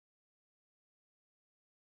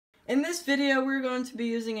In this video, we're going to be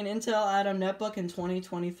using an Intel Atom Netbook in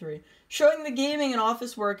 2023, showing the gaming and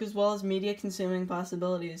office work as well as media consuming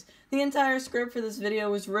possibilities. The entire script for this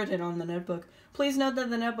video was written on the Netbook. Please note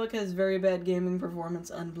that the Netbook has very bad gaming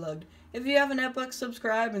performance unplugged. If you have a Netbook,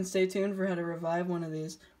 subscribe and stay tuned for how to revive one of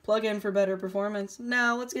these. Plug in for better performance.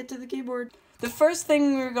 Now, let's get to the keyboard. The first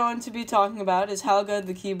thing we're going to be talking about is how good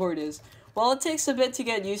the keyboard is. While it takes a bit to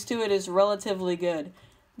get used to, it is relatively good.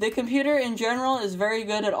 The computer in general is very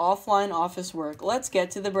good at offline office work. Let's get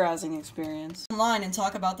to the browsing experience. Online and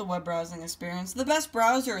talk about the web browsing experience. The best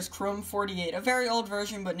browser is Chrome 48, a very old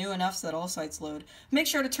version but new enough so that all sites load. Make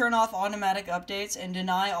sure to turn off automatic updates and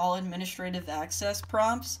deny all administrative access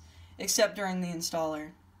prompts, except during the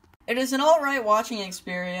installer. It is an alright watching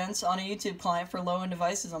experience on a YouTube client for low-end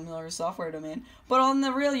devices on Miller's software domain, but on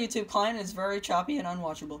the real YouTube client it's very choppy and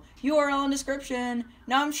unwatchable. URL in description.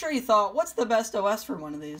 Now I'm sure you thought, what's the best OS for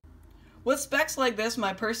one of these? With specs like this,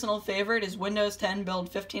 my personal favorite is Windows 10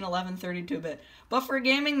 build 1511 32-bit, but for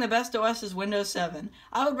gaming the best OS is Windows 7.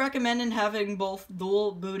 I would recommend having both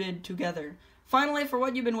dual booted together. Finally, for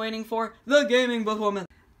what you've been waiting for, the gaming performance.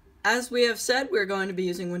 As we have said, we're going to be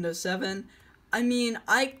using Windows 7. I mean,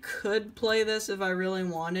 I could play this if I really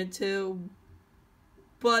wanted to,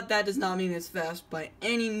 but that does not mean it's fast by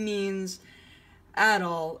any means at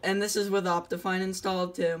all. And this is with Optifine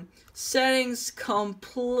installed too. Settings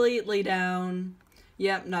completely down.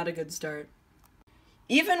 Yep, not a good start.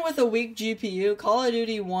 Even with a weak GPU, Call of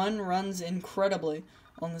Duty 1 runs incredibly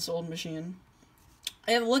on this old machine.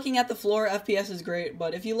 And looking at the floor, FPS is great,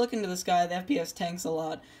 but if you look into the sky, the FPS tanks a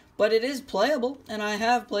lot. But it is playable, and I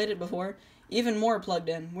have played it before. Even more plugged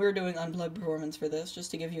in. We're doing unplugged performance for this,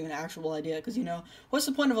 just to give you an actual idea, because, you know, what's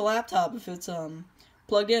the point of a laptop if it's,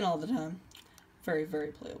 plugged in all the time? Very,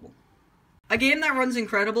 very playable. A game that runs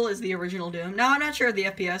incredible is the original Doom. Now, I'm not sure of the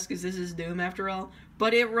FPS, because this is Doom after all,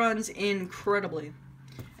 but it runs incredibly.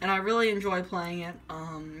 And I really enjoy playing it.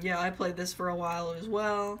 Yeah, I played this for a while as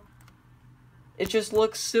well. It just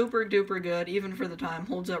looks super duper good, even for the time,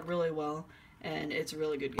 holds up really well, and it's a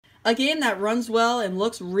really good game. A game that runs well and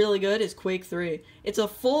looks really good is Quake 3. It's a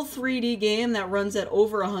full 3D game that runs at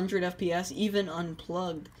over 100 FPS, even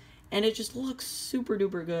unplugged. And it just looks super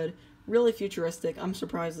duper good. Really futuristic. I'm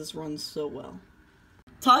surprised this runs so well.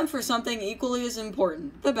 Time for something equally as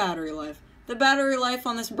important, the battery life. The battery life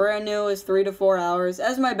on this brand new is 3 to 4 hours.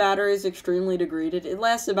 As my battery is extremely degraded, it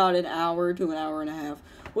lasts about an hour to an hour and a half,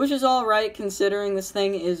 which is alright considering this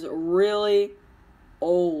thing is really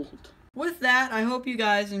old. With that, I hope you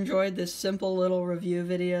guys enjoyed this simple little review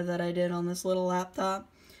video that I did on this little laptop.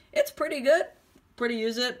 It's pretty good. Pretty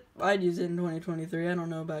use it. I'd use it in 2023. I don't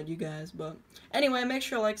know about you guys, but anyway, make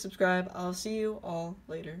sure to like, subscribe. I'll see you all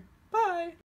later. Bye!